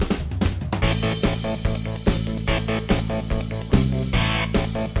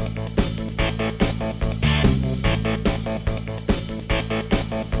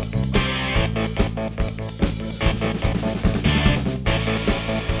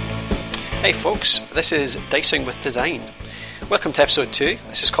Hey folks, this is Dicing with Design. Welcome to episode 2.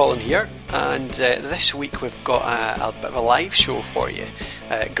 This is Colin here, and this week we've got a bit of a live show for you.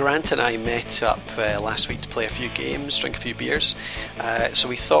 Grant and I met up last week to play a few games, drink a few beers, so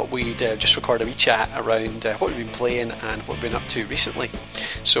we thought we'd just record a wee chat around what we've been playing and what we've been up to recently.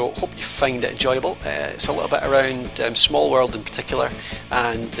 So hope you find it enjoyable. It's a little bit around Smallworld in particular,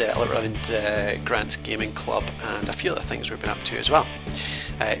 and a little around Grant's gaming club and a few other things we've been up to as well.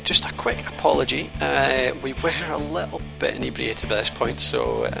 Just a quick apology, we were a little bit inebriated by this point,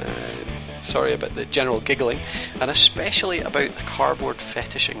 so sorry about the general giggling, and especially about the cardboard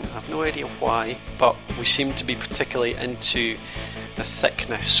fetishing. I have no idea why, but we seem to be particularly into the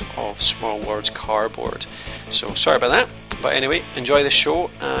thickness of Smallworld's cardboard, so sorry about that. But anyway, enjoy the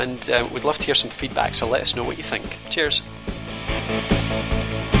show, and we'd love to hear some feedback, so let us know what you think. Cheers.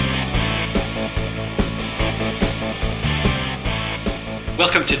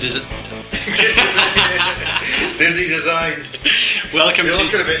 Welcome to Disney Design. Welcome You're to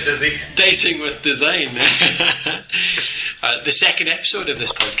looking a bit dizzy. Dicing with Design. The second episode of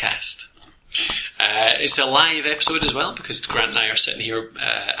this podcast. It's a live episode as well, because Grant and I are sitting here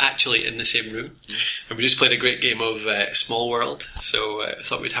actually in the same room, and we just played a great game of Smallworld, so I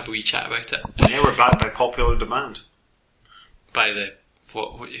thought we'd have a wee chat about it. Yeah, we're back by popular demand. By the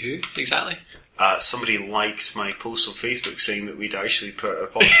who exactly? Somebody liked my post on Facebook saying that we'd actually put out a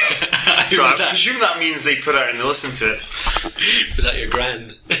podcast. So I presume that means they put out and they listened to it. Was that your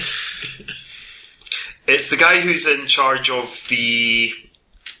gran? It's the guy who's in charge of the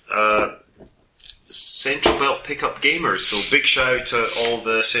Central Belt Pickup Gamers. So big shout out to all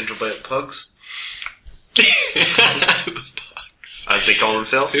the Central Belt pugs. Pugs. As they call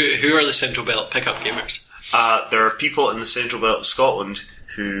themselves. Who are the Central Belt Pickup Gamers? There are people in the Central Belt of Scotland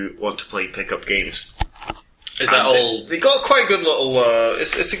who want to play pickup games. Is that all? They got quite a good little.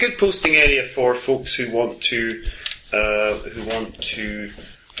 It's a good posting area for folks who want to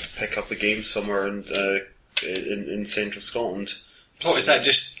pick up a game somewhere in central Scotland. What is that?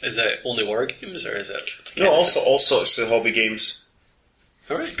 Is it only war games, or is it? No, also all sorts of hobby games.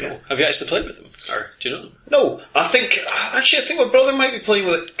 All right, cool. Yeah. Have you actually played with them, or do you know them? No, I think my brother might be playing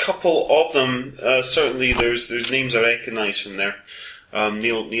with a couple of them. Certainly, there's names I recognise from there.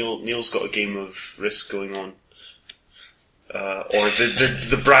 Neil's got a game of Risk going on, or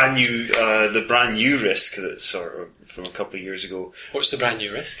the brand new Risk that's sort of from a couple of years ago. What's the brand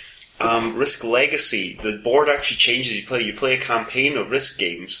new Risk? Risk Legacy. The board actually changes. You play a campaign of Risk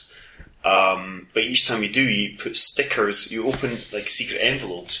games, but each time you do, you put stickers. You open like secret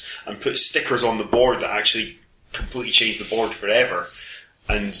envelopes and put stickers on the board that actually completely change the board forever.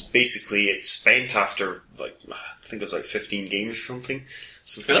 And basically, it's spent after I think it was 15 games or something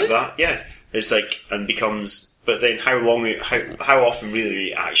Really? like that. Yeah, it's and becomes. But then, how often really are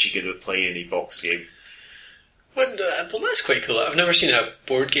you actually going to play any box game? Well, that's quite cool. I've never seen a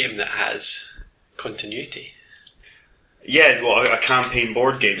board game that has continuity. Yeah, well, a campaign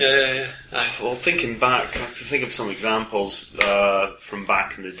board game. Yeah. Well, thinking back, I have to think of some examples from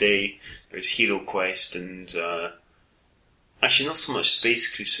back in the day. There's Hero Quest and. Actually, not so much Space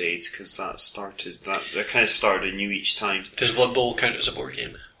Crusades, because that kind of started anew each time. Does Blood Bowl count as a board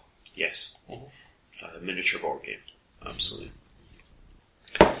game? Yes. Mm-hmm. Miniature board game. Absolutely.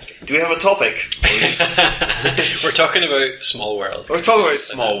 Do we have a topic? We're talking about Smallworld. We're talking about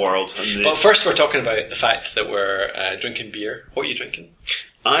Smallworld. But first we're talking about the fact that we're drinking beer. What are you drinking?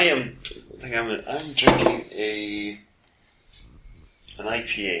 I'm drinking an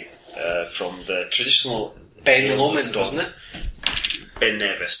IPA from the traditional... Ben Lomond, wasn't it? Ben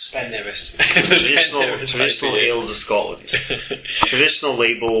Nevis. Traditional ales of Scotland. Traditional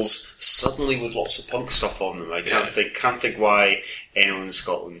labels, suddenly with lots of punk stuff on them. I can't think why anyone in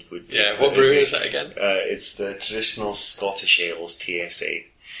Scotland would. Yeah, what brewery is that again? It's the Traditional Scottish Ales, TSA.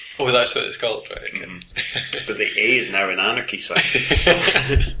 Oh, that's what it's called, right? Okay. Mm-hmm. But the A is now an anarchy sign.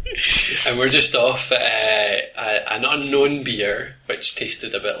 And we're just off an unknown beer, which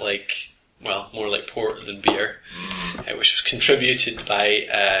tasted a bit like. Well, more like port than beer, which was contributed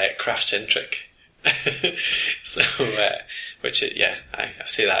by Craft Centric. So, I say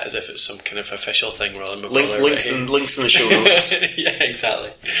that as if it's some kind of official thing rather than links in the show notes. Yeah,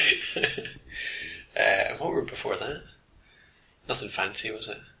 exactly. What were before that? Nothing fancy, was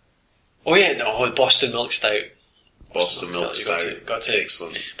it? Oh yeah, no, Boston Milk Stout. Boston Milk Stout. Got to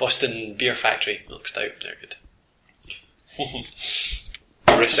excellent. Boston Beer Factory Milk Stout. They're good.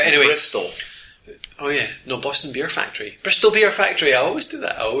 But anyway, Bristol. Oh yeah, no, Boston Beer Factory. Bristol Beer Factory, I always do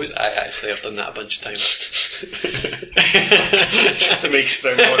that. I actually have done that a bunch of times. Just to make it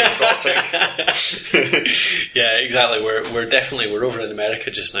sound more exotic. Yeah, exactly. We're over in America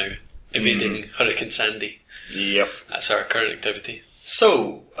just now. evading Hurricane Sandy. Yep. That's our current activity.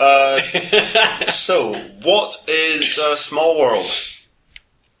 So, what is Smallworld?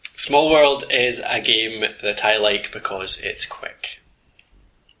 Smallworld is a game that I like because it's quick.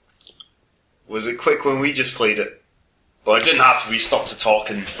 Was it quick when we just played it? Well, it didn't have to. We stopped to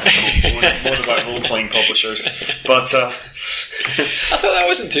talk and moan about role-playing publishers. But I thought that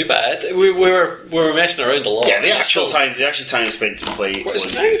wasn't too bad. We were messing around a lot. Yeah, the actual time I spent to play what was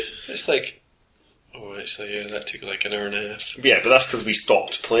is it good. It's like, actually, yeah, that took like an hour and a half. Yeah, but that's because we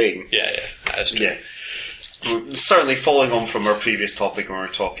stopped playing. Yeah, that's true. Yeah. Certainly following on from our previous topic when we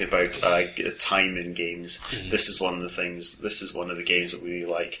were talking about time in games, this is one of the games that we really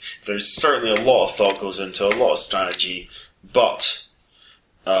like. There's certainly a lot of thought goes into a lot of strategy, but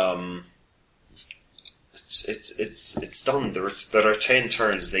it's done. There are 10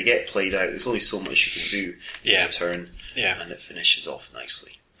 turns, they get played out, there's only so much you can do in a turn, and it finishes off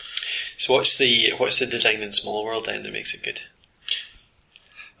nicely. So what's the design in Smallworld then that makes it good?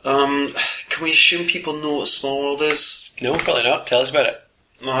 Can we assume people know what Smallworld is? No, probably not. Tell us about it.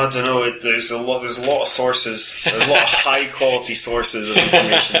 No, I don't know. There's a lot of sources. There's a lot of high quality sources of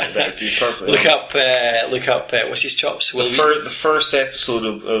information out there. To be perfectly honest. Look up. What's his chops? The first episode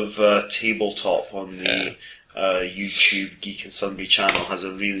of Tabletop on the YouTube Geek and Sundry channel has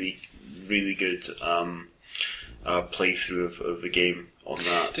a really, really good playthrough of the game on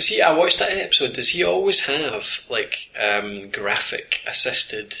that. I watched that episode. Does he always have like graphic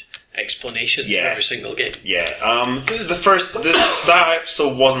assisted explanations for every single game? Yeah. That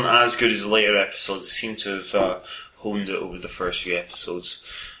episode wasn't as good as the later episodes. They seem to have honed it over the first few episodes.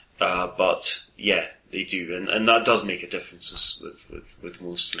 But yeah, they do, and that does make a difference with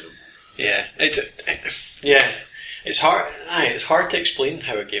most of them. Yeah, it's hard. It's hard to explain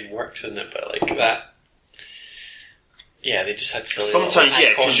how a game works, isn't it? But like that. Yeah, they just had silly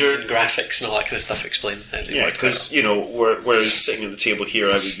icons and graphics and all that kind of stuff explained. Yeah, because, whereas sitting at the table here,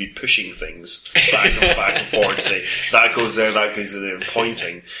 I would be pushing things back and forward, say, that goes there, and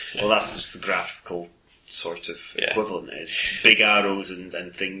pointing. Well, that's just the graphical sort of equivalent. Is big arrows and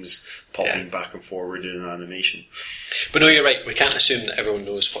things popping back and forward in an animation. But no, you're right, we can't assume that everyone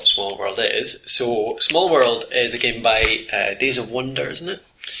knows what Smallworld is. So, Smallworld is a game by Days of Wonder, isn't it?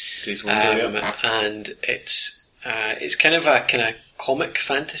 Days of Wonder, and it's kind of a comic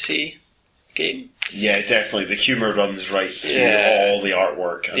fantasy game. Yeah, definitely. The humour runs right through all the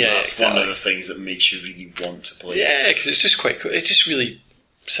artwork, and that's one of the things that makes you really want to play. Yeah, because it's just it's just really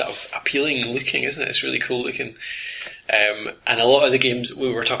sort of appealing looking, isn't it? It's really cool looking. And a lot of the games,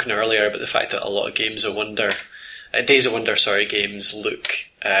 we were talking earlier about the fact that a lot of Days of Wonder games look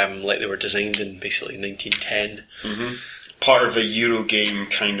like they were designed in basically 1910. Mm-hmm. Part of a Eurogame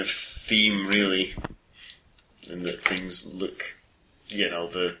kind of theme, really. And that things look,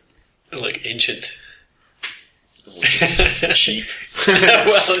 like ancient. Just cheap.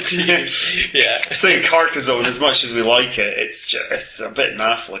 Well, cheap. Yeah. It's like Carcassonne, as much as we like it, it's a bit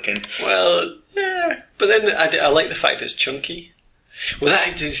naff looking. Well, yeah. But then I like the fact it's chunky. Well,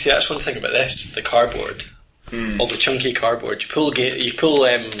 that's one thing about this, the cardboard. All the chunky cardboard. You pull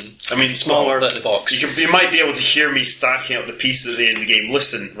Smallworld out of the box. You might be able to hear me stacking up the pieces at the end of the game.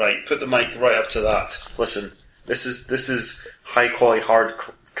 Listen, right, put the mic right up to that. Listen. This is high quality hard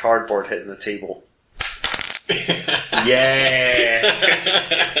cardboard hitting the table. Yeah,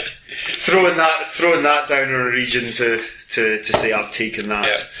 throwing that down in a region to say I've taken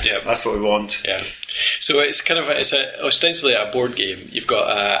that. Yeah. That's what we want. Yeah. So it's ostensibly a board game. You've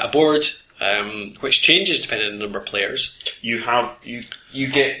got a board which changes depending on the number of players. You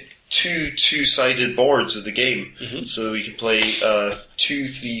get two-sided boards of the game, so you can play 2,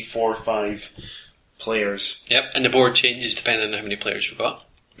 3, 4, 5 players. Yep, and the board changes depending on how many players you've got.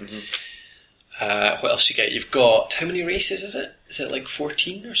 What else you get? You've got, how many races is it? Is it like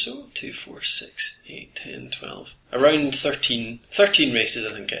 14 or so? 2, 4, 6, 8, 10, 12. Around 13 races, I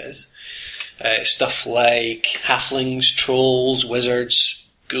think it is. Stuff like halflings, trolls, wizards,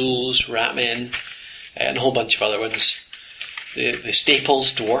 ghouls, ratmen, and a whole bunch of other ones. The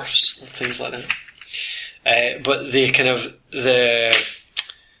staples, dwarfs, things like that. But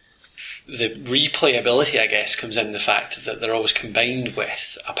the replayability, I guess, comes in the fact that they're always combined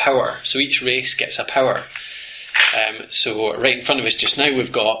with a power. So each race gets a power. So right in front of us just now,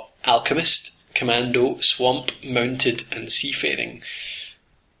 we've got Alchemist, Commando, Swamp, Mounted, and Seafaring.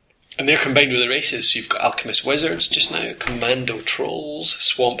 And they're combined with the races. So you've got Alchemist Wizards just now, Commando Trolls,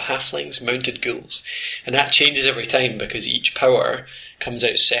 Swamp Halflings, Mounted Ghouls. And that changes every time because each power comes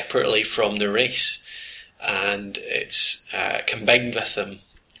out separately from the race. And it's combined with them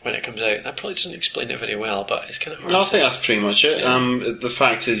when it comes out. That probably doesn't explain it very well, but it's kind of hard. No, I think that's pretty much it. The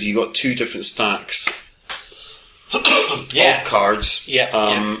fact is, you got 2 different stacks of cards,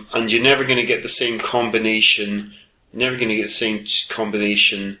 and you're never going to get the same combination. Never going to get the same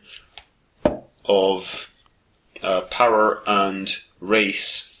combination of power and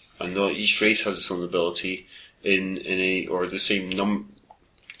race, and each race has its own ability or the same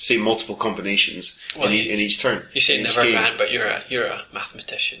multiple combinations in each turn. You say never, Grant, but you're a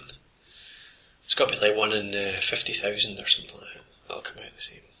mathematician. It's got to be like 1 in 50,000 or something like that. That'll come out the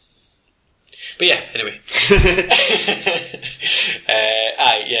same. But yeah, anyway.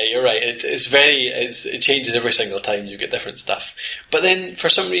 You're right. It changes every single time. You get different stuff. But then, for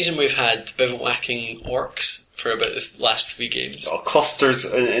some reason, we've had bivouacking orcs for about the last 3 games. Oh, clusters,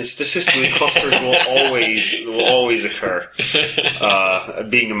 and statistically, clusters will always occur.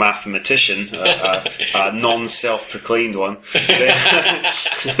 Being a mathematician, a non-self-proclaimed one,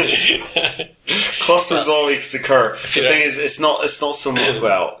 clusters always occur. The thing is, it's not so much.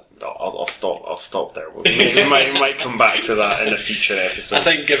 Well, I'll stop there. We might come back to that in a future episode. I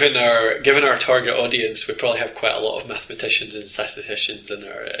think, given our target audience, we probably have quite a lot of mathematicians and statisticians in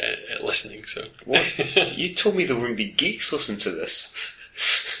our listening. So, what? You told me there wouldn't be geeks listening to this.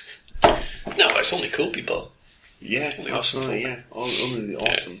 No, it's only cool people. Yeah, only absolutely. Yeah, only the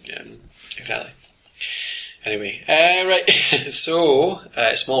awesome. Yeah, exactly. Anyway, right. So,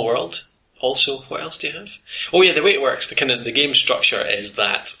 Smallworld. Also, what else do you have? Oh yeah, the way it works, the game structure is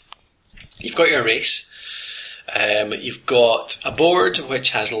that you've got your race. You've got a board which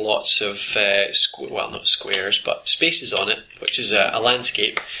has lots of not squares, but spaces on it, which is a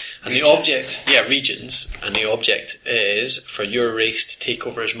landscape, and regions. The object, regions, and the object is for your race to take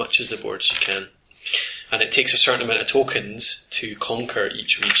over as much of the board as you can, and it takes a certain amount of tokens to conquer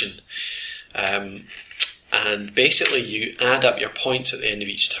each region. And basically you add up your points at the end of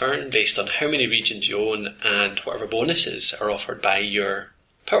each turn based on how many regions you own and whatever bonuses are offered by your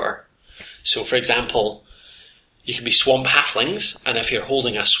power. So, for example, you can be swamp halflings, and if you're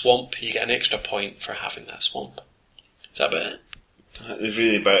holding a swamp, you get an extra point for having that swamp. Is that about it? It's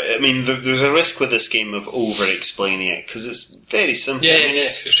really about it. I mean, there's a risk with this game of over-explaining it, because it's very simple. Yeah, I mean,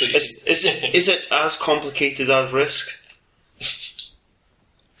 is it as complicated as Risk?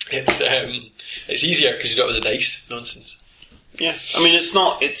 It's easier because you don't have the dice nonsense. Yeah, I mean, it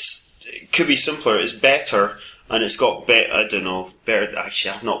could be simpler. It's better, and it's got better.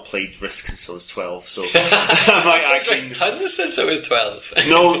 Actually, I've not played Risk since I was 12, so I might actually. Tons since I was 12.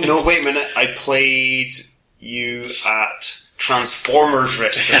 No, wait a minute. I played you at Transformers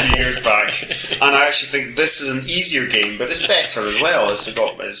Risk a few years back, and I actually think this is an easier game, but it's better as well. It's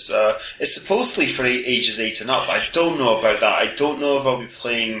supposedly for ages 8 and up. I don't know about that. I don't know if I'll be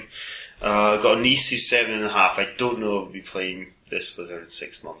playing. I've got a niece who's 7.5. I don't know if I'll be playing this with her in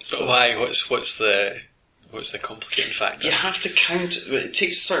 6 months. But why? What's the complicating factor? You have to count. It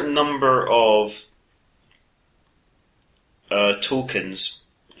takes a certain number of tokens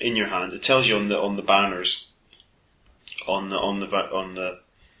in your hand. It tells you on the banners. On the.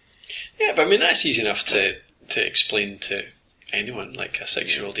 Yeah, but I mean that's easy enough to explain to anyone, like a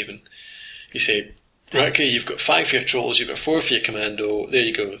 6-year-old even. You say, right, okay, you've got 5 for your trolls, you've got 4 for your commando. There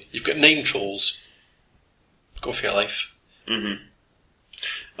you go. You've got 9 trolls. Go for your life. Mm-hmm.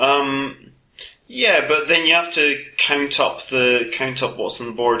 Yeah, but then you have to count up what's on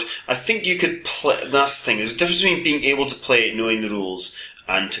the board. I think you could play. That's the thing. There's a difference between being able to play it, knowing the rules,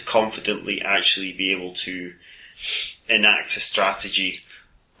 and to confidently actually be able to enact a strategy.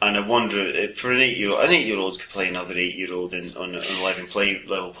 And I wonder if for an 8-year-old could play another 8-year-old on an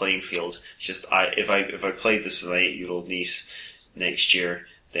level playing field. It's just if I played this with my 8-year-old niece next year,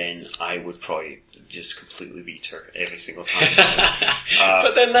 then I would probably just completely beat her every single time.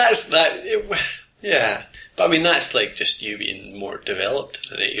 But then yeah. But I mean, that's like just you being more developed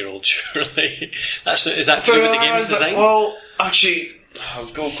than an 8-year-old, surely. Is that to do with the game's design? Well, actually, I'll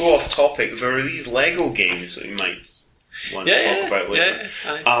go off topic. There are these Lego games that we might want to talk about later.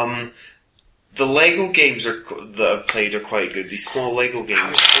 Yeah. The Lego games that I've played are quite good. These small Lego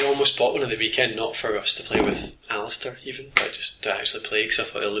games. I almost bought one on the weekend, not for us to play with Alistair even, but just to actually play because I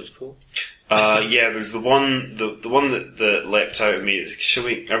thought it looked cool. There's the one that leapt out at me.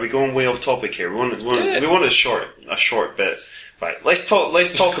 Are we going way off topic here? We want a short bit. Right, let's talk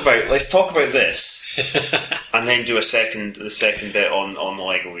about this, and then do the second bit on the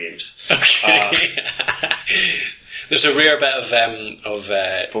Lego games. Okay. There's a rare bit of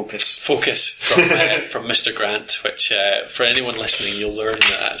focus from Mr. Grant, which for anyone listening, you'll learn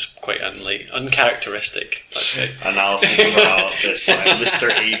that's quite uncharacteristic. Let's say. Analysis paralysis, Mr.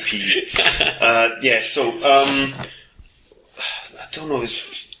 AP. So I don't know.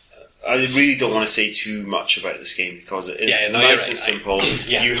 I really don't want to say too much about this game because it is nice and simple.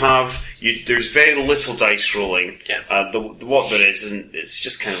 There's very little dice rolling. Yeah. What there is isn't. It's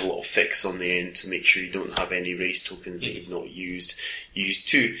just kind of a little fix on the end to make sure you don't have any race tokens that you've not used. You use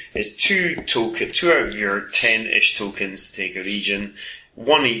two. It's two out of your 10-ish tokens to take a region.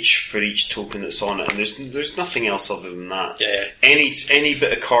 One each for each token that's on it, and there's nothing else other than that. Yeah. Any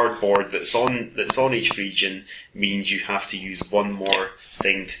bit of cardboard that's on each region means you have to use one more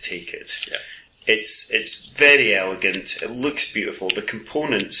thing to take it. Yeah. It's very elegant. It looks beautiful. The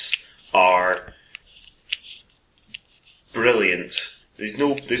components are brilliant. There's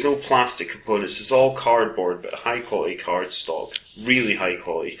no plastic components. It's all cardboard, but high quality cardstock. Really high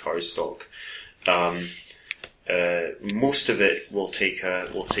quality cardstock. Most of it will take a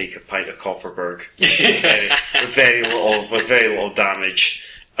pint of Copperberg with very little damage.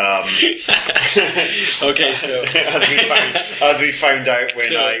 Okay, so as we found out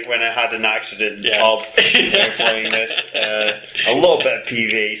when I had an accident in the pub playing this, a little bit of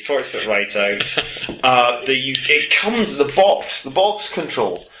PVA sorts it right out. It comes the box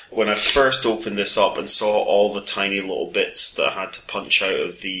control. When I first opened this up and saw all the tiny little bits that I had to punch out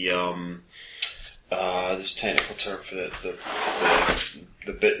of the there's a technical term for it.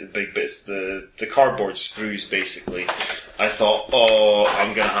 The big bits, the cardboard sprues, basically. I thought,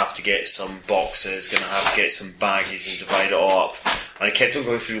 I'm going to have to get some boxes, going to have to get some baggies and divide it all up. And I kept on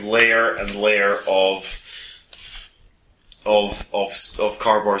going through layer and layer of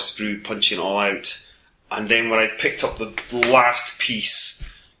cardboard sprue, punching it all out. And then when I picked up the last piece,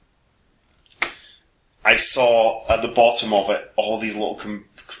 I saw at the bottom of it all these little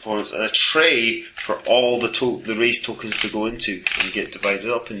components and a tray for all the race tokens to go into and get divided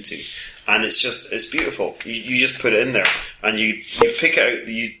up into, and it's beautiful. You just put it in there and you pick it out.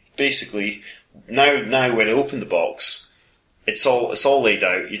 You basically now when I open the box, it's all laid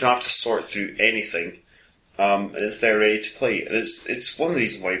out. You don't have to sort through anything, and it's there ready to play. And it's one of the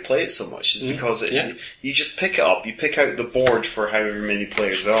reasons why you play it so much is because you just pick it up. You pick out the board for however many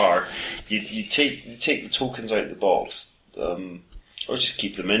players there are. You take the tokens out of the box. Or just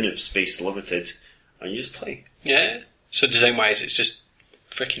keep them in if space is limited, and you just play. Yeah. So design-wise, it's just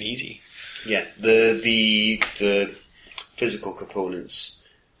freaking easy. Yeah. The physical components,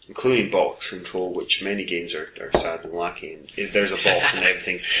 including box control, which many games are sadly lacking. There's a box and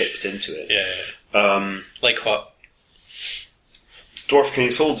everything's tipped into it. Yeah. Like what? Dwarf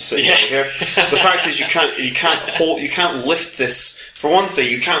King's Hold is sitting right here. The fact is, you can't lift this. For one thing,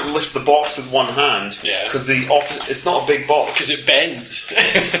 you can't lift the box with one hand because it's not a big box. Because it bends.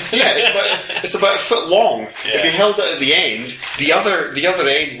 It's about a foot long. Yeah. If you held it at the end, the other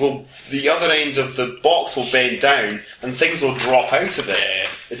end of the box will bend down and things will drop out of it. Yeah.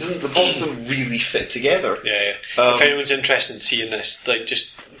 The box doesn't really fit together. Yeah. If anyone's interested in seeing this,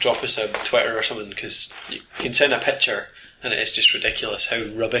 just drop us a Twitter or something, because you can send a picture. And it's just ridiculous how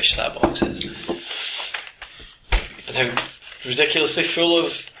rubbish that box is. And how ridiculously full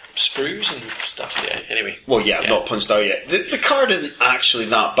of sprues and stuff, Anyway. Well, I've not punched out yet. The card isn't actually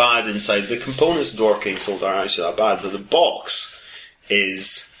that bad inside. The components Dwarf King sold aren't actually that bad, but the box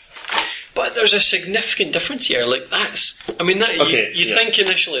is... But there's a significant difference here. Like, that's... I mean, you think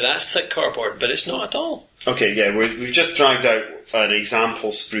initially that's thick cardboard, but it's not at all. Okay, we've just dragged out an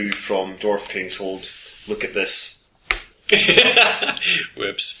example sprue from Dwarf King's Hold. Look at this.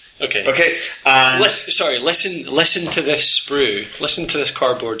 Whoops. Okay. Listen to this sprue. Listen to this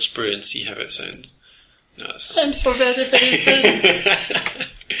cardboard sprue and see how it sounds. No, I'm so very, very thick.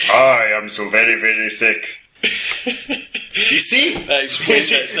 I am so very, very thick. You see? That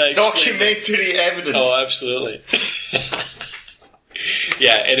explains it. Documentary evidence. Oh, absolutely.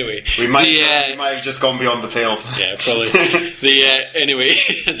 Yeah, anyway. We might have just gone beyond the pale. Yeah, probably. Anyway,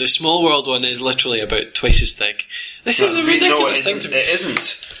 the Smallworld one is literally about twice as thick. This is a ridiculous thing to... It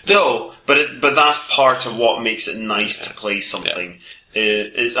isn't. But that's part of what makes it nice to play something.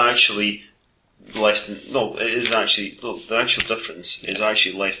 It's actually less than... No, it is actually... Look, the actual difference is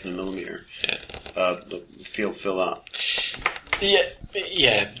actually less than a millimetre. Yeah. Feel that. Yeah.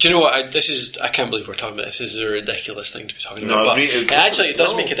 Do you know what? I can't believe we're talking about this. This is a ridiculous thing to be talking about. But it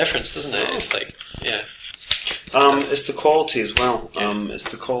does make a difference, doesn't it? It's like, it's the quality as well. It's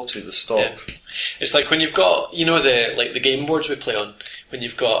the quality of the stock. Yeah. It's like when you've got, the game boards we play on. When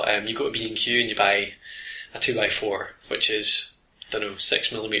you've got, you go to B&Q and you buy a 2x4, which is,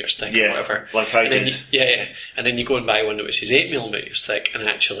 6mm thick or whatever. Like I did. And then you go and buy one which is 8mm thick, and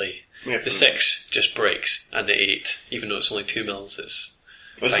actually... the 6 just breaks, and the 8, even though it's only 2 mils, it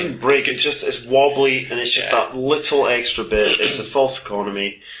doesn't break. It's wobbly, and it's just that little extra bit. It's a false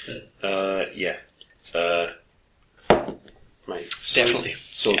economy. Right. Definitely.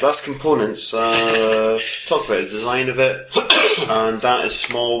 So that's components. Talk about the design of it, and that is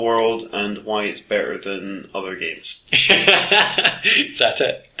Smallworld and why it's better than other games. Is that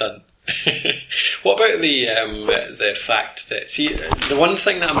it? Done. What about the fact that, see, the one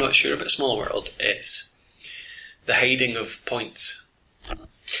thing that I'm not sure about Smallworld is the hiding of points.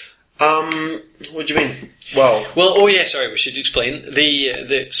 What do you mean? Well, oh yeah, sorry, we should explain.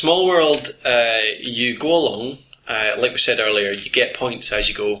 The Smallworld, you go along, like we said earlier, you get points as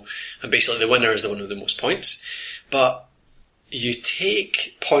you go, and basically the winner is the one with the most points. But you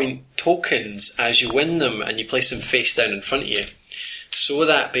take point tokens as you win them, and you place them face down in front of you, so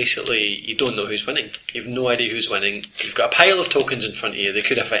that basically you don't know who's winning. You've no idea who's winning. You've got a pile of tokens in front of you. They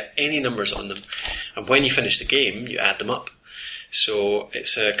could have any numbers on them, and when you finish the game, you add them up. So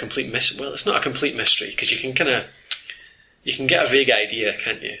it's a complete well, it's not a complete mystery, because you can get a vague idea,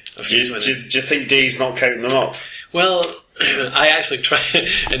 can't you, of who's winning. Do you think Dave's not counting them up? Well, I actually tried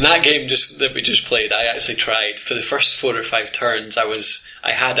in that game that we just played. I actually tried for the first 4 or 5 turns. I was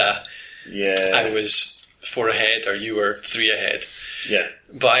 4 ahead, or you were 3 ahead. Yeah,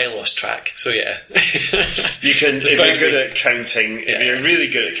 but I lost track. So yeah, you can. If you're good at counting, if you're really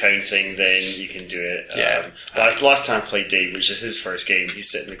good at counting, then you can do it. Yeah. Last time I played Dave, which is his first game, he's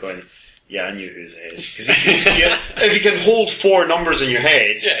sitting there going, "Yeah, I knew who was ahead." Because if you can hold 4 numbers in your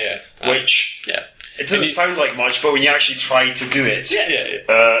head, which it doesn't sound like much, but when you actually try to do it,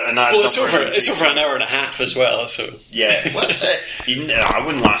 and add well, it's over an hour and a half as well. So yeah, well, I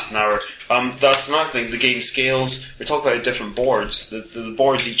wouldn't last an hour. That's another thing. The game scales. We talk about different boards. The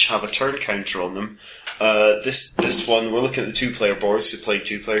boards each have a turn counter on them. This one, we're looking at the 2-player boards. So playing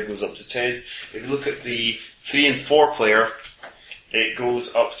 2-player goes up to 10. If you look at the 3 and 4-player, it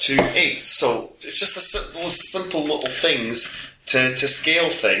goes up to 8. So it's just simple little things to scale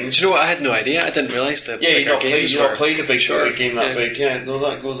things. Do you know what? I had no idea. I didn't realise that. Yeah, you not played a big game that big. Yeah, no,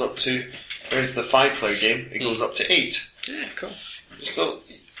 that goes up to. There's the 5-player game. It goes up to 8. Yeah, cool. So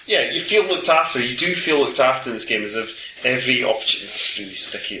yeah, you feel looked after. You do feel looked after in this game, as if every option. That's really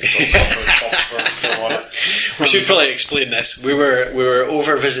sticky. It's got copper still on it. We should probably explain this. We were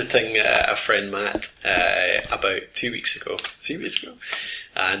over visiting a friend Matt about 2 weeks ago, 3 weeks ago,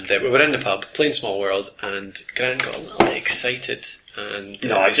 and we were in the pub playing Smallworld, and Grant got a little bit excited. And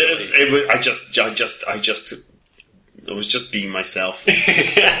no, I was just being myself.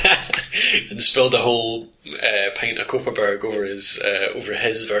 And spilled a whole pint of Kopparberg over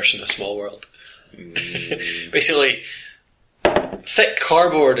his version of Smallworld. Basically, thick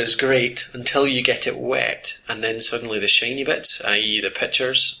cardboard is great until you get it wet, and then suddenly the shiny bits, i.e. the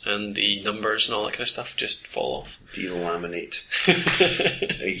pictures and the numbers and all that kind of stuff, just fall off. Delaminate.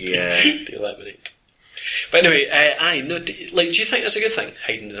 Yeah. Delaminate. But anyway, do you think that's a good thing,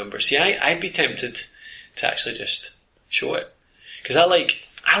 hiding the numbers? See, I'd be tempted to actually just show it, because I like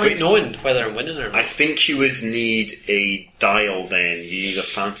knowing whether I'm winning or not. I think you would need a dial then. You need a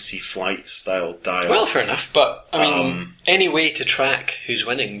Fantasy Flight style dial. Well, fair enough, but I mean, any way to track who's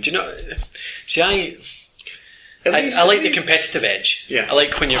winning. Do you know? See, I like the competitive edge. Yeah. I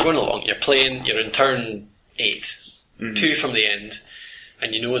like when you're going along, you're in turn 8, 2 from the end,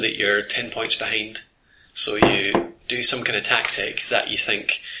 and you know that you're 10 points behind. So you do some kind of tactic that you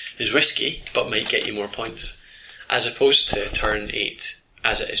think is risky, but might get you more points, as opposed to turn 8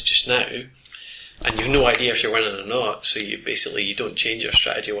 as it is just now, and you've no idea if you're winning or not, so you don't change your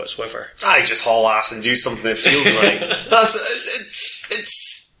strategy whatsoever. I just haul ass and do something that feels right.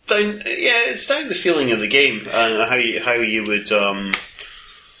 It's down to the feeling of the game and how you would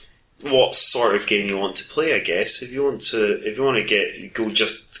what sort of game you want to play, I guess. If you want to go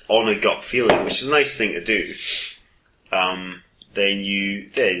just on a gut feeling, which is a nice thing to do, then you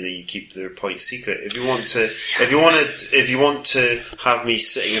keep their points secret. If you want to have me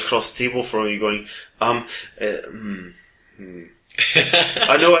sitting across the table from you going, I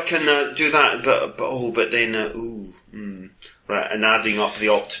know I can do that, but then right, and adding up the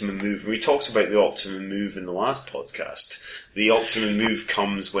optimum move. We talked about the optimum move in the last podcast. The optimum move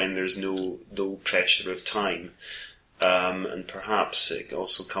comes when there's no pressure of time. And perhaps it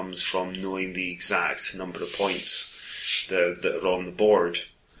also comes from knowing the exact number of points that are on the board.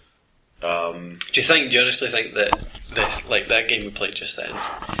 Do you honestly think that this, like that game we played just then,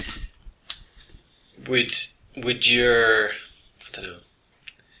 would your, I don't know,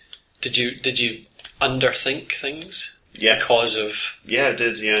 did you underthink things? Yeah. Because of... Yeah, I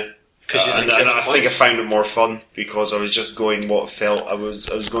did, yeah. And I think I found it more fun because I was just going what felt. I was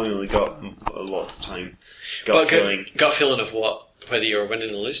going on the gut a lot of the time. Gut feeling of what? Whether you were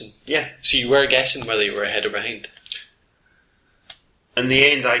winning or losing? Yeah. So you were guessing whether you were ahead or behind? in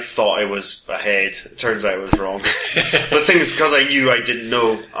the end, I thought I was ahead. It turns out I was wrong. The thing is, because I knew I didn't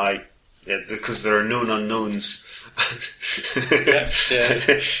know, because there are known unknowns. Yeah.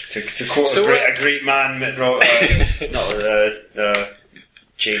 to quote a great man, Mitt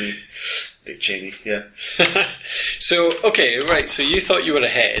Cheney. Dick Cheney, yeah. So, okay, right, so you thought you were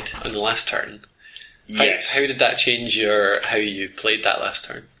ahead on the last turn. Yes. How did that change how you played that last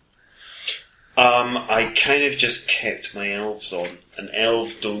turn? I kind of just kept my elves on, and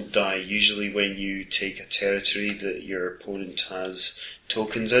elves don't die usually when you take a territory that your opponent has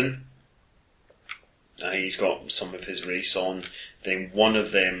tokens in. He's got some of his race on, then one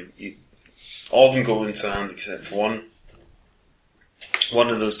of them, all of them go into hand except for one. One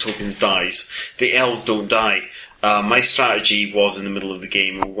of those tokens dies. The elves don't die. My strategy was in the middle of the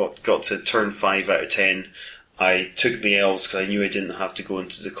game, we got to turn 5 out of 10. I took the elves because I knew I didn't have to go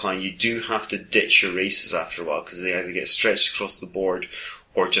into decline. You do have to ditch your races after a while because they either get stretched across the board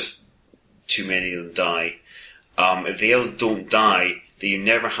or just too many of them die. If the elves don't die, then you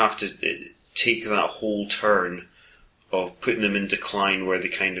never have to take that whole turn of putting them in decline where they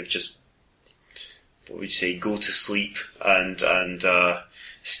kind of just, what would you say, go to sleep and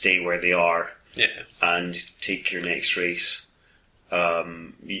stay where they are. Yeah. And take your next race.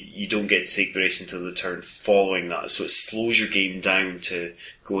 You don't get to take the race until the turn following that, so it slows your game down to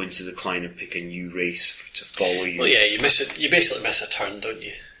go into decline and pick a new race to follow you. Well, yeah, you basically miss a turn, don't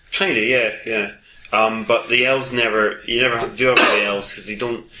you? Kind of, yeah. But the elves you never have to do it with the elves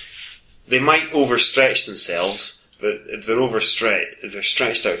because they might overstretch themselves, but if they're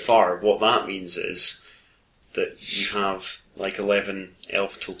stretched out far, what that means is that you have like 11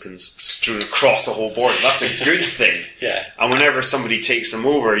 elf tokens strewn across the whole board. That's a good thing. Yeah. And whenever somebody takes them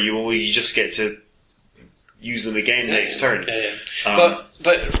over, you just get to use them again next turn. Yeah.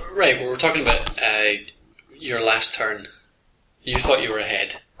 But right, when we're talking about your last turn, you thought you were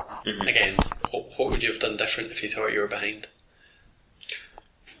ahead. Mm-hmm. Again, what would you have done different if you thought you were behind?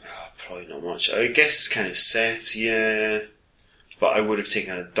 Probably not much. I guess it's kind of set, yeah. But I would have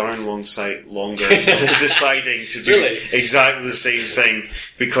taken a darn longer deciding to do exactly the same thing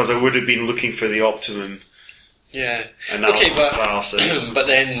because I would have been looking for the optimum analysis. But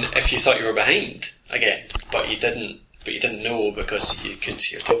then if you thought you were behind again, but you didn't know because you couldn't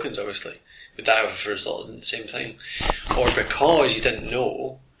see your tokens, obviously, would that have resulted in the same thing? Or because you didn't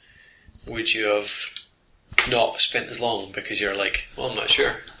know, would you have not spent as long because you're like, well, I'm not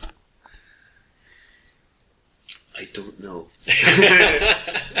sure. I don't know.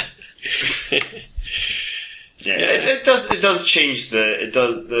 It does change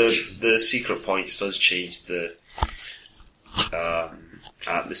the secret points does change the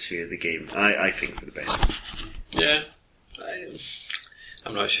atmosphere of the game. I think for the best. Yeah,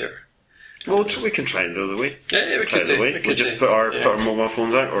 I'm not sure. Well, we can try it the other way. Yeah, we could do. We'll just put our mobile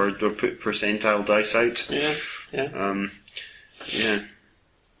phones out or put percentile dice out.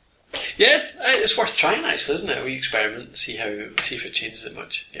 Yeah, it's worth trying actually, isn't it? A wee experiment, see if it changes it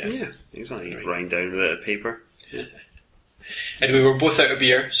much. Yeah, exactly. Writing down a bit of paper. Yeah. Anyway, we're both out of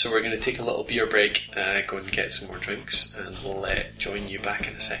beer, so we're going to take a little beer break, go and get some more drinks, and we'll join you back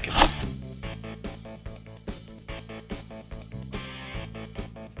in a second.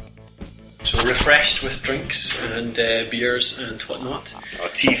 So refreshed with drinks and beers and whatnot.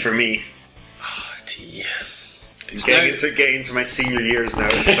 Tea for me. Tea. Getting into my senior years now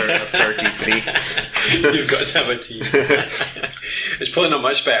at 33. You've got to have a tea. It's probably not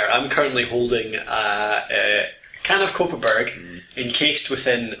much better. I'm currently holding a can of Kopparberg encased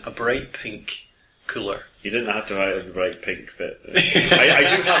within a bright pink cooler. You didn't have to write in the bright pink bit. I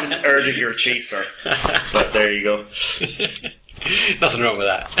do have an Erdinger chaser, but there you go. Nothing wrong with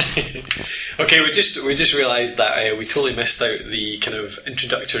that. Okay, we just realised that we totally missed out the kind of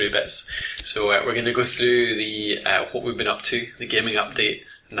introductory bits. So we're going to go through the what we've been up to, the gaming update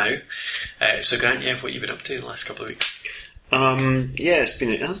now. So Grant, what you've been up to in the last couple of weeks?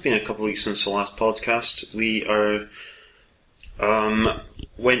 It has been a couple of weeks since the last podcast. We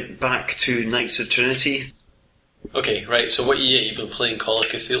went back to Knights of Trinity. Okay, right. So you've been playing Call of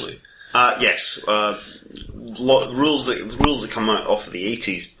Cthulhu? Yes. Rules that come out off of the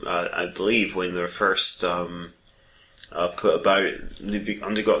 80s, I believe, when they were first put about.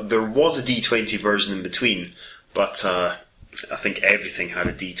 There was a D20 version in between, but I think everything had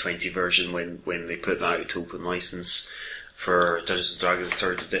a D20 version when they put that out to open license for Dungeons & Dragons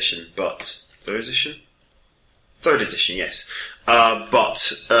 3rd edition. But 3rd edition? 3rd edition, yes.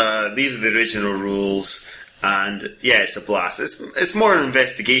 But these are the original rules. And it's a blast. It's more an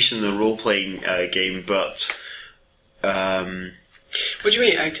investigation than a role-playing game, but... What do you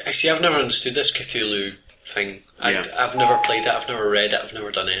mean? I've never understood this Cthulhu thing. Yeah. I've never played it, I've never read it, I've never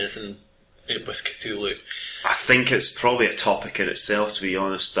done anything with Cthulhu. I think it's probably a topic in itself, to be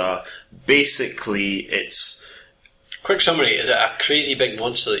honest. Basically, it's... Quick summary, is it a crazy big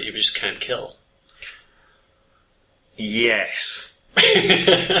monster that you just can't kill? Yes.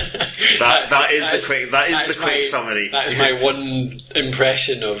 that is the quick summary. That is my one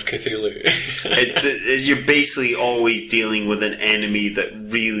impression of Cthulhu. You're basically always dealing with an enemy that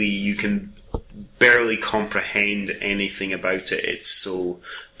really you can barely comprehend anything about it. It's so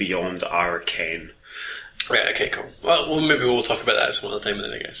beyond our ken. Right, okay, cool. Well, maybe we'll talk about that some other time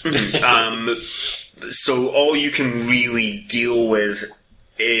then, I guess. So all you can really deal with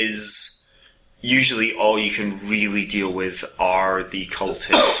is... Usually, all you can really deal with are the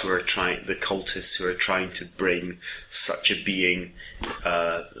cultists who are trying to bring such a being,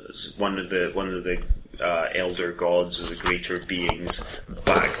 one of the elder gods or the greater beings,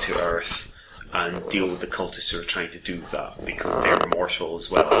 back to Earth, and deal with the cultists who are trying to do that because they're mortal as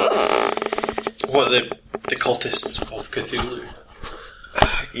well. What are the cultists of Cthulhu?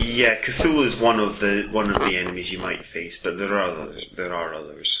 Yeah, Cthulhu is one of the enemies you might face, but there are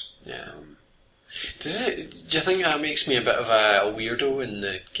others. Yeah. Do you think that makes me a bit of a weirdo in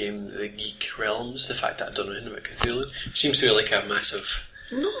the geek realms? The fact that I don't know anything about Cthulhu seems to be like a massive.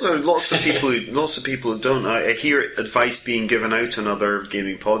 No, there are lots of people who don't. I hear advice being given out on other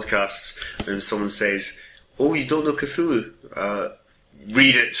gaming podcasts, and someone says, "Oh, you don't know Cthulhu?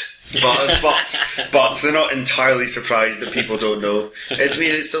 Read it." But they're not entirely surprised that people don't know. I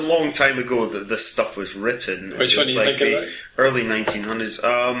mean, it's a long time ago that this stuff was written. Which one are you thinking about? Early 1900s.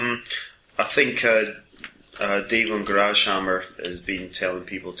 I think Dave on Garagehammer has been telling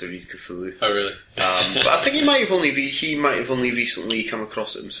people to read Cthulhu. Oh, really? But I think he might have only recently come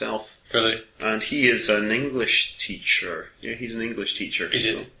across it himself. Really? And he is an English teacher. Yeah, he's an English teacher. Is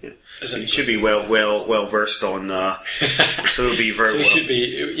so, it? Yeah. Is it he should be well versed on. So he'll be very. So he should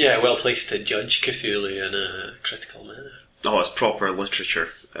be well placed to judge Cthulhu in a critical manner. Oh, it's proper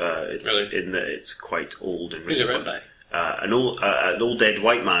literature. It's really? It's quite old and. Who's it written by? An old dead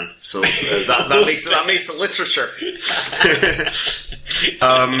white man, so that makes it literature.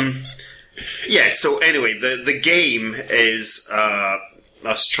 Yeah. So anyway, the game is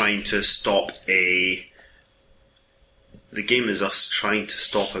us trying to stop a. The game is us trying to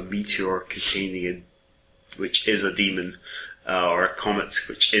stop a meteor which is a demon, or a comet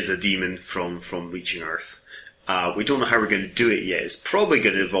which is a demon from reaching Earth. We don't know how we're going to do it yet. It's probably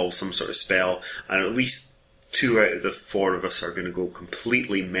going to involve some sort of spell, and at least 2 out of the 4 of us are going to go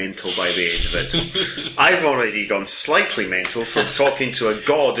completely mental by the end of it. I've already gone slightly mental from talking to a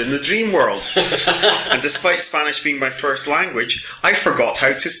god in the dream world. And despite Spanish being my first language, I forgot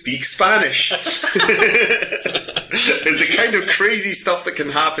how to speak Spanish. There's the kind of crazy stuff that can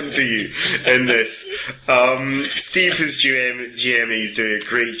happen to you in this. Steve, who's GM, he's doing a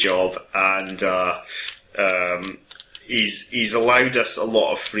great job, and He's allowed us a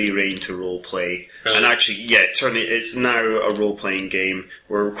lot of free reign to roleplay, really? And actually, it's now a role-playing game.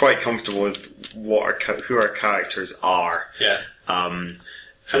 We're quite comfortable with who our characters are. Yeah. How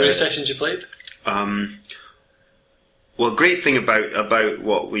many sessions you played? Well, great thing about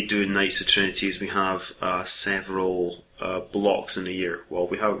what we do in Knights of Trinity is we have several blocks in a year. Well,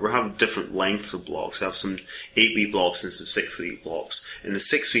 we have different lengths of blocks. We have some 8-week blocks and some 6-week blocks. In the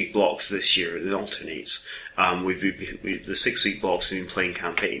 6-week blocks this year, it alternates. The 6-week blocks we've been playing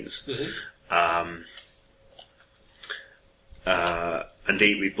campaigns, and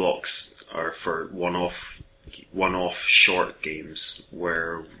 8-week blocks are for one-off short games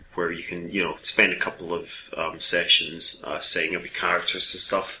where you can spend a couple of sessions setting up your characters and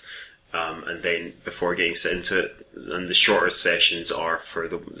stuff, and then before getting set into it. And the shorter sessions are for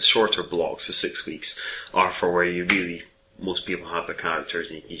the shorter blocks. The 6 weeks are for where you really. Most people have their characters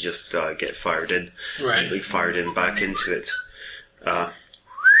and you just get fired in. Right. Like fired in back into it.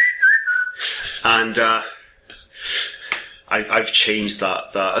 And I've changed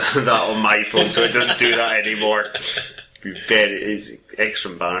that on my phone so it doesn't do that anymore. It's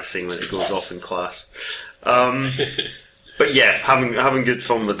extra embarrassing when it goes off in class. But yeah, having good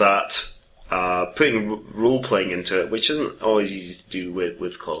fun with that. Putting role-playing into it, which isn't always easy to do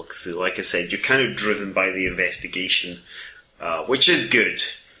with Call of Cthulhu. Like I said, you're kind of driven by the investigation, which is good.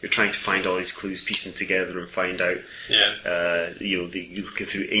 You're trying to find all these clues, piecing together and find out. Yeah. You're looking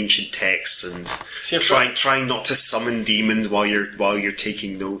through ancient texts and trying not to summon demons while you're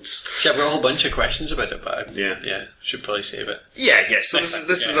taking notes. See, I've got a whole bunch of questions about it, but yeah, should probably save it. Yeah. So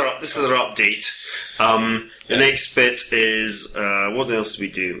this is our update. The next bit is what else do we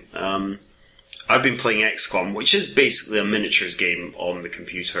do? I've been playing XCOM, which is basically a miniatures game on the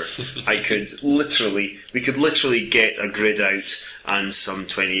computer. we could literally get a grid out and some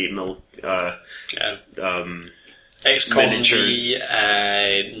 28mm XCOM, miniatures.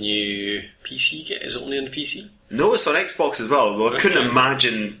 the new PC, is it only on the PC? No, it's on Xbox as well. Though I couldn't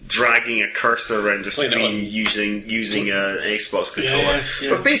imagine dragging a cursor around a screen using an Xbox controller. Yeah.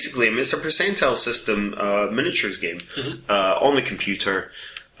 But basically, it's a percentile system miniatures game on the computer.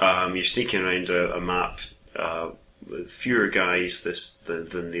 You're sneaking around a map with fewer guys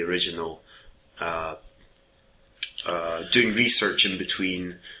than the original. Doing research in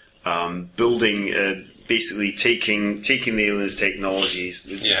between, building, basically taking the aliens' technologies.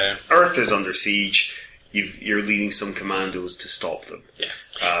 Yeah. Earth is under siege. You're leading some commandos to stop them. Yeah.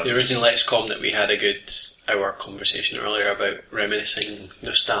 The original XCOM that we had a good hour conversation earlier about reminiscing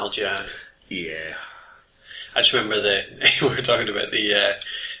nostalgia. Yeah. I just remember we were talking about the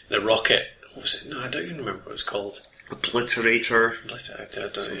rocket. What was it? No, I don't even remember what it was called. Obliterator. I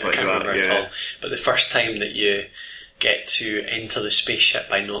can't remember at all. But the first time that you get to enter the spaceship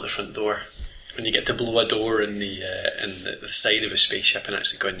by not the front door, when you get to blow a door in the side of a spaceship and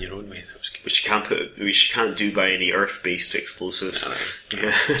actually go in your own way, that was good. Which you can't do by any Earth-based explosives.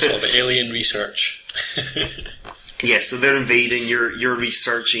 Yeah. It's all about alien research. Yeah, so they're invading. You're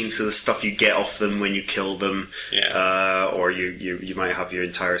researching to the stuff you get off them when you kill them. Yeah. Or you might have your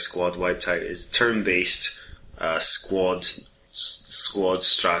entire squad wiped out. It's turn-based squad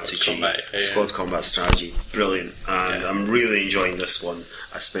strategy, squad combat strategy. Brilliant, and I'm really enjoying this one.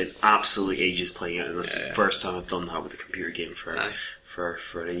 I spent absolutely ages playing it, and this is the first time I've done that with a computer game for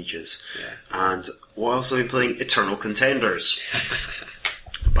ages. Yeah. And what else have I been playing? Eternal Contenders.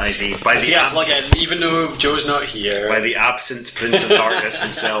 plug in, even though Joe's not here. By the absent Prince of Darkness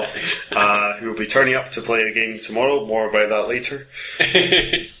himself, who will be turning up to play a game tomorrow. More about that later.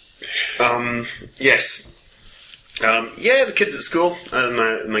 Yes. The kids at school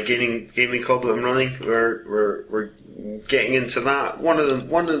and my gaming club that I'm running, we're getting into that. One of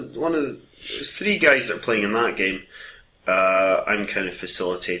there's 3 guys that are playing in that game. I'm kind of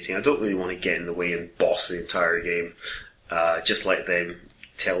facilitating. I don't really want to get in the way and boss the entire game. Just let them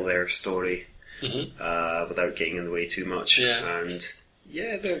tell their story without getting in the way too much. Yeah. And we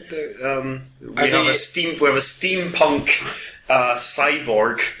have a steampunk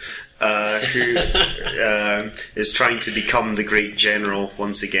cyborg. Who is trying to become the great general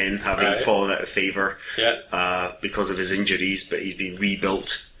once again, having fallen out of favour because of his injuries, but he's been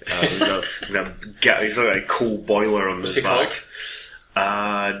rebuilt. He's got a coal boiler on his back.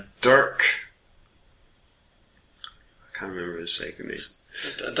 Dirk. I can't remember his second name.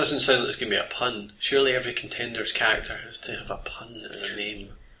 It doesn't sound like it's going to be a pun. Surely every Contender's character has to have a pun in the name.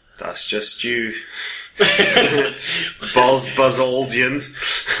 That's just you. Buzz Aldrin.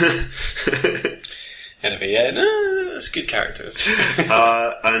 Anyway, that's good characters.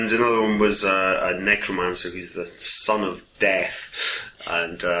 And another one was a necromancer who's the son of death,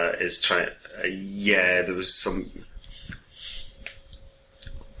 and is trying. There was some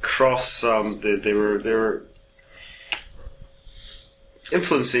cross. They were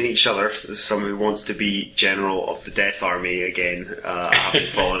influencing each other. There's someone who wants to be general of the Death Army again, having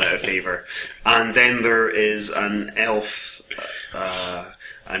fallen out of favour. And then there is an elf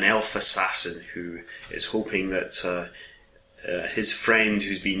assassin who is hoping that his friend,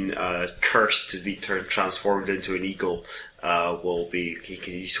 who's been cursed to be transformed into an eagle, will be.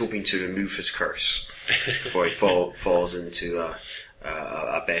 He's hoping to remove his curse before he falls into a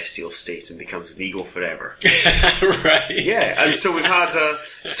bestial state and becomes an eagle forever. Right. Yeah, and so we've had a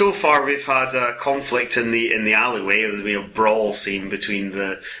conflict in the alleyway. There'll be a brawl scene between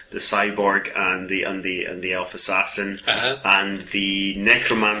the cyborg and the elf assassin, and the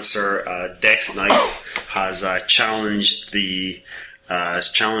necromancer Death Knight has challenged the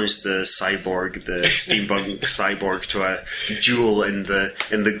cyborg, the steampunk cyborg, to a duel in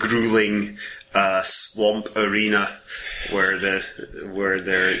the grueling swamp arena where they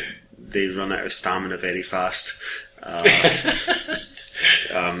run out of stamina very fast.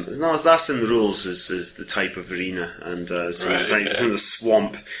 No, that's in the rules. Is the type of arena, and so it's in the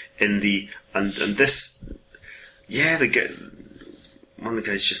swamp and this. Yeah, one of the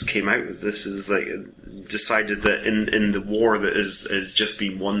guys just came out with this. Is like decided that in the war that has just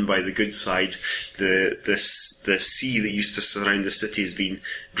been won by the good side, the sea that used to surround the city has been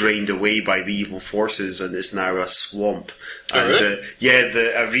drained away by the evil forces, and it's now a swamp. The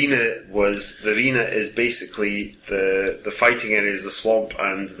arena is basically the fighting area is the swamp,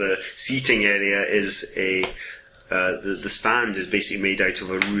 and the seating area is the stand is basically made out of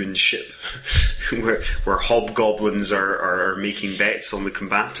a ruined ship, where hobgoblins are making bets on the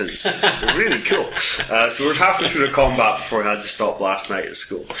combatants. It's really cool. So we're halfway through the combat before I had to stop last night at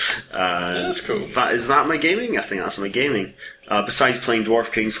school. That's cool. Is that my gaming? I think that's my gaming. Besides playing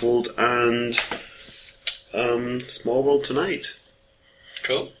Dwarf King's Hold and Smallworld tonight.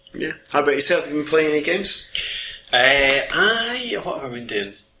 Cool. Yeah. How about yourself? Have you been playing any games? What have I been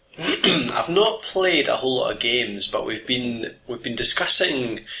doing? I've not played a whole lot of games, but we've been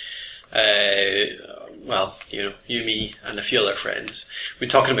discussing. You, me, and a few other friends. We've been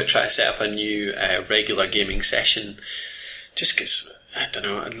talking about trying to set up a new regular gaming session. Just because I don't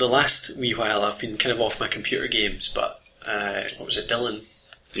know, the last wee while I've been kind of off my computer games, but what was it, Dylan?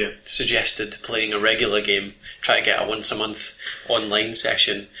 Yeah. Suggested playing a regular game, try to get a once a month online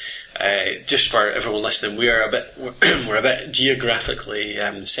session. Just for everyone listening, we're a bit geographically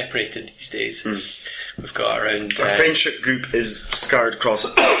separated these days. We've got around our friendship group is scattered across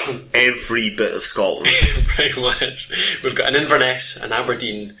every bit of Scotland. Pretty much. We've got an Inverness, an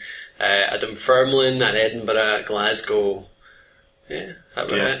Aberdeen, a Dunfermline, an Edinburgh, Glasgow. Yeah,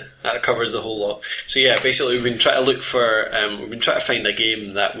 it. That covers the whole lot. So yeah, basically we've been trying to find a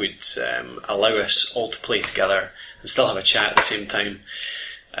game that would allow us all to play together and still have a chat at the same time,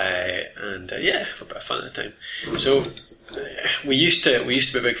 and have a bit of fun at the time. So we used to be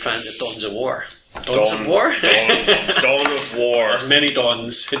big fans of Dawns of War. Dawn of War. There's many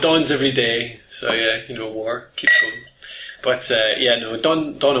dawns. It dawns every day. So yeah, war keeps going. But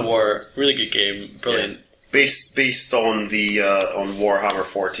Dawn of War, really good game, brilliant. Yeah. Based on the on Warhammer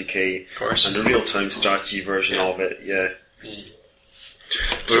 40k, of course, and the real-time strategy version of it. Yeah. Mm.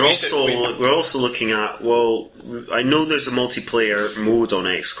 We're also looking at. Well, I know there's a multiplayer mode on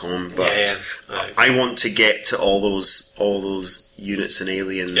XCOM, but I want to get to all those units and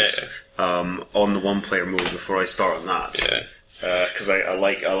aliens on the one-player mode before I start on that. Yeah. Because I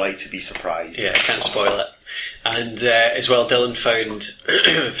like to be surprised. Yeah, I can't spoil it. And as well, Dylan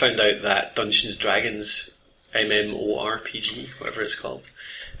found out that Dungeons & Dragons MMORPG, whatever it's called,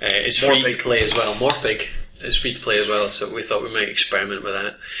 is free to play as well. Morpig is free to play as well, so we thought we might experiment with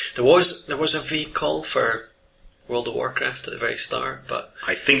that. There was a vague call for World of Warcraft at the very start, but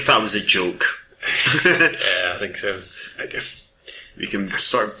I think that was a joke. Yeah, I think so. We can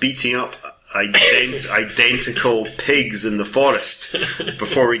start beating up identical pigs in the forest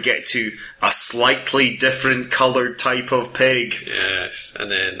before we get to a slightly different coloured type of pig. Yes, and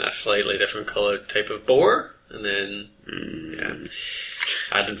then a slightly different coloured type of boar, and then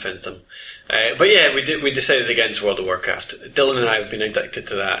ad infinitum. But yeah, we decided against World of Warcraft. Dylan and I have been addicted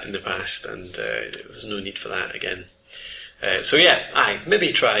to that in the past, and there's no need for that again. So yeah,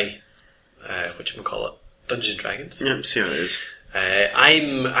 maybe try Dungeons & Dragons. Yeah, see how it is.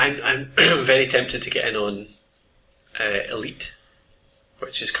 I'm very tempted to get in on Elite,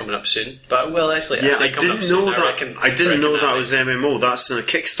 which is coming up soon. But well, actually, I didn't know that was MMO. That's in a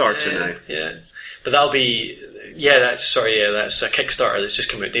Kickstarter now. Yeah, but that'll be that's a Kickstarter that's just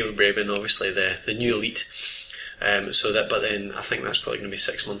come out. David Braben, obviously the new Elite. But then I think that's probably going to be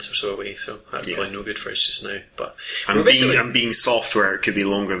 6 months or so away. So that's probably no good for us just now. But being software, it could be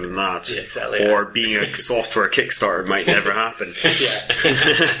longer than that. Yeah, exactly. Or being a software Kickstarter might never happen. Yeah.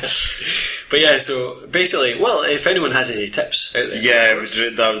 But yeah, so basically, well, if anyone has any tips out there, I was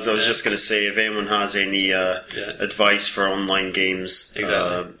just going to say, if anyone has any advice for online games,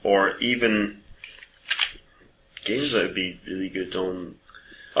 or even games that would be really good on.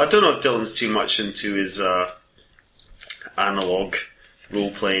 I don't know if Dylan's too much into his analog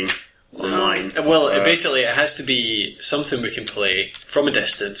role-playing online. Well, basically it has to be something we can play from a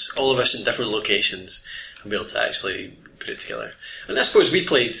distance, all of us in different locations, and be able to actually put it together. And I suppose we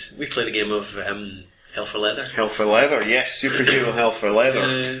played a game of Hell for Leather. Hell for Leather, yes, superhero Hell for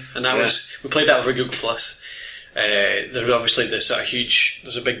Leather. And that we played that over Google Plus. There's obviously there's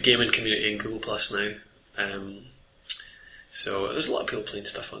a big gaming community in Google Plus now. So there's a lot of people playing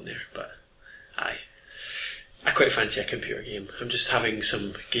stuff on there, but I quite fancy a computer game. I'm just having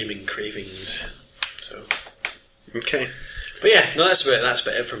some gaming cravings. So okay, but yeah, no, that's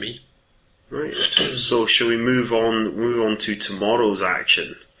about it for me. Right. So shall we move on to tomorrow's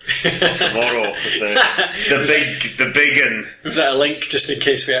action? Tomorrow, the big one. Was that a link just in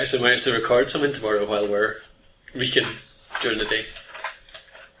case we actually manage to record something tomorrow while we're reeking during the day?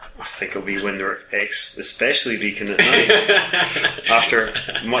 I think it'll be when they're especially reeking at night after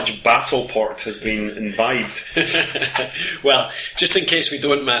much battle port has been imbibed. Well, just in case we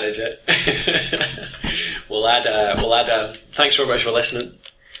don't manage it, we'll add a thanks very much for listening.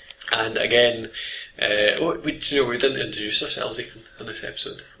 And again, We didn't introduce ourselves even in this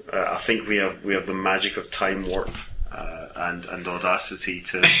episode. I think we have the magic of time warp and audacity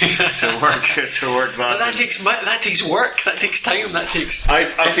to work that. But that takes work. That takes time. That takes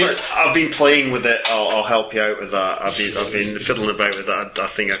effort. I've been playing with it. I'll help you out with that. I've been fiddling about with that. I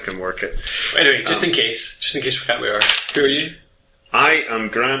think I can work it. Anyway, just in case we can't be arsed. Who are you? I am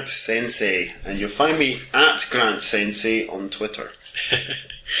Grant Sensei, and you'll find me at Grant Sensei on Twitter.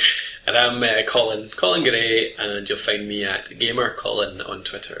 And I'm Colin Gray, and you'll find me at Gamer Colin on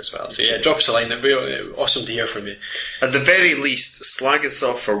Twitter as well. So yeah, drop us a line. It'd be awesome to hear from you. At the very least, slag us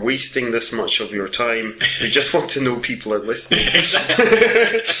off for wasting this much of your time. We just want to know people are listening.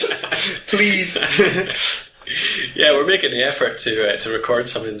 Please. Yeah, we're making the effort to record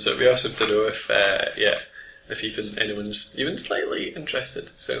something, so it'd be awesome to know if even anyone's even slightly interested.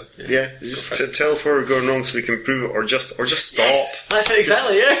 So yeah, just tell us where we're going wrong so we can improve it, or just stop. Yes, that's it,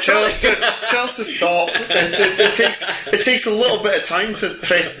 exactly. Tell us to stop. It takes a little bit of time to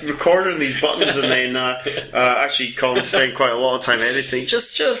press record on these buttons, and then actually Colin spent quite a lot of time editing.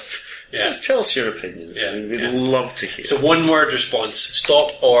 Just tell us your opinions. Yeah, We'd love to hear. So one word response: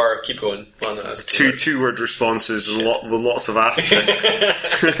 stop or keep going. Well, no, that's two word responses and with lots of asterisks.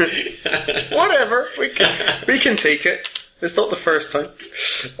 Whatever, we can take it. It's not the first time.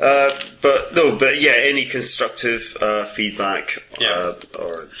 But any constructive feedback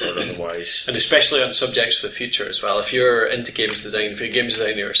or otherwise, and especially on subjects for the future as well. If you're into games design, if you're a games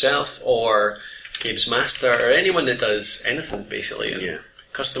designer yourself or games master or anyone that does anything basically.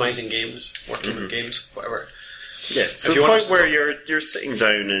 Customizing games, working with games, whatever. Yeah, so the point where you're sitting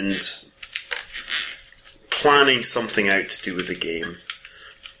down and planning something out to do with the game.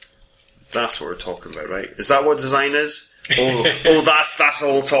 That's what we're talking about, right? Is that what design is? That's a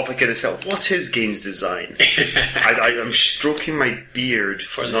whole topic in itself. What is games design? I'm stroking my beard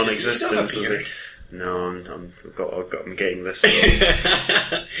for non-existence. No, I'm getting this.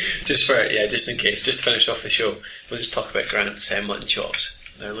 just in case, just to finish off the show, we'll just talk about Grant's mutton chops.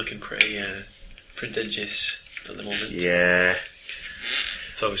 They're looking pretty prodigious at the moment. Yeah.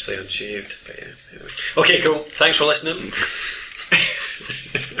 It's obviously unshaved, but yeah. Anyway. Okay, cool. Thanks for listening.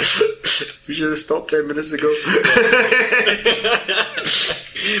 We should have stopped 10 minutes ago.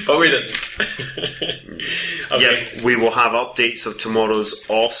 But we didn't. Okay. Yeah, we will have updates of tomorrow's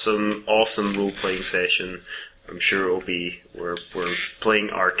awesome role-playing session. I'm sure it will be. We're playing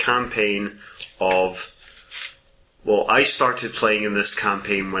our campaign of... Well, I started playing in this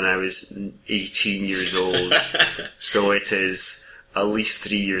campaign when I was 18 years old. So it is at least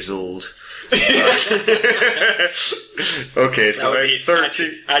 3 years old. Okay, so I'm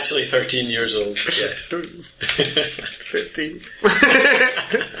 13. Actually 13 years old, yes. 15.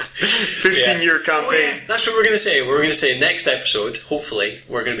 15-year campaign. Oh, yeah. That's what we're going to say. We're going to say next episode, hopefully,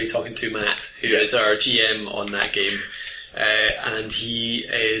 we're going to be talking to Matt, who is our GM on that game. And he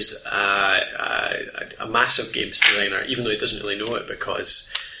is a massive games designer, even though he doesn't really know it, because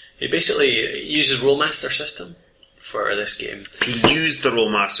he basically uses Rolemaster system for this game. He used the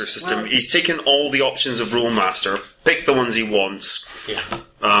Rolemaster system. He's taken all the options of Rolemaster, picked the ones he wants,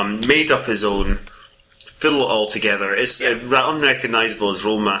 made up his own, fiddle it all together. It's unrecognisable as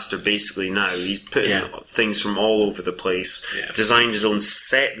Rolemaster basically now. He's putting things from all over the place, designed his own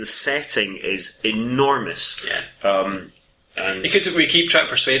set. The setting is enormous. And we keep trying to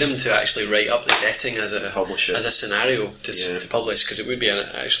persuade him to actually write up the setting as a scenario to publish, because it would be an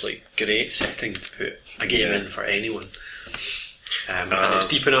actually great setting to put a game in for anyone. And it's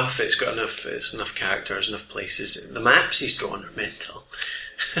deep enough. It's got enough characters, enough places. The maps he's drawn are mental.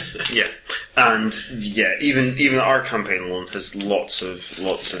 Even our campaign alone has lots of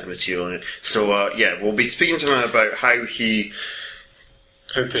material in it. So we'll be speaking to him about how he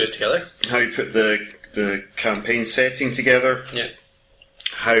put it together, how he put the campaign setting together,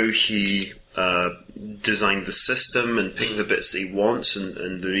 how he designed the system and picked the bits that he wants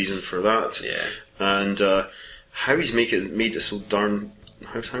and the reason for that, and how he's made it so darn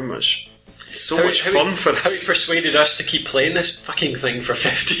much fun for us. How he persuaded us to keep playing this fucking thing for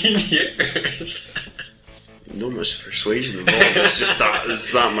 15 years. No much persuasion involved. It's just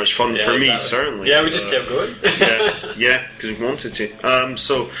it's that much fun for me, certainly. Yeah, we just kept going. Because we wanted to.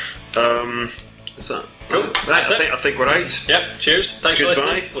 Is that cool? I think we're out. Yep. Cheers. Thanks for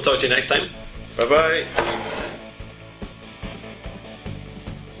listening. We'll talk to you next time. Bye bye.